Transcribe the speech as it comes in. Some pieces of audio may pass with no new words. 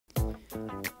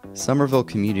Somerville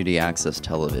Community Access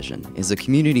Television is a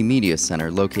community media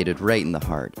center located right in the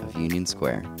heart of Union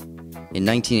Square. In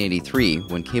 1983,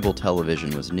 when cable television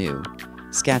was new,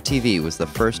 Scat TV was the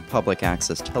first public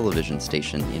access television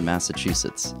station in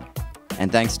Massachusetts.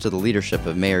 And thanks to the leadership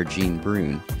of Mayor Gene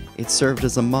Brune, it served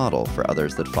as a model for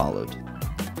others that followed.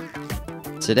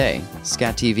 Today,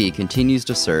 Scat TV continues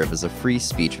to serve as a free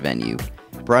speech venue,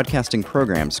 broadcasting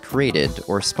programs created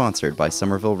or sponsored by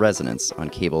Somerville residents on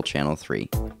Cable Channel 3.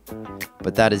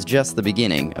 But that is just the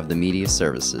beginning of the media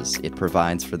services it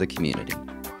provides for the community.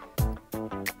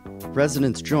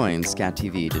 Residents join Scat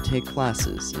TV to take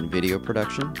classes in video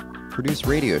production, produce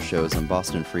radio shows on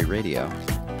Boston Free Radio,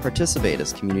 participate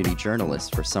as community journalists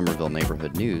for Somerville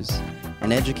Neighborhood News,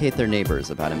 and educate their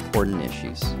neighbors about important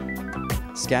issues.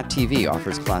 Scat TV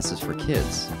offers classes for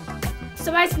kids.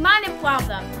 So what's my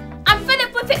problem? I'm fed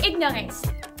up with the ignorance.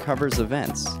 Covers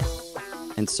events,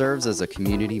 and serves as a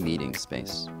community meeting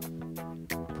space.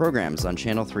 Programs on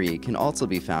Channel 3 can also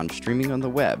be found streaming on the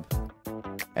web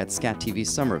at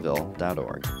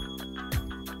scattvsomerville.org.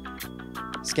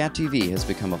 Scat TV has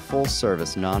become a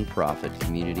full-service, non-profit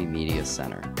community media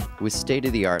center with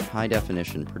state-of-the-art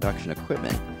high-definition production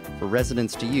equipment for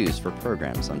residents to use for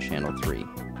programs on Channel 3.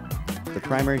 The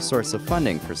primary source of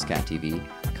funding for Scat TV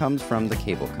comes from the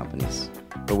cable companies,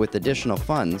 but with additional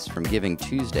funds from Giving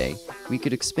Tuesday, we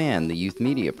could expand the youth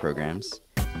media programs,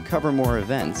 cover more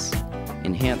events,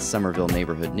 enhance Somerville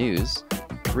neighborhood news,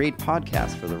 create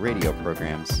podcasts for the radio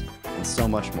programs, and so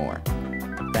much more.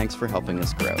 Thanks for helping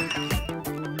us grow.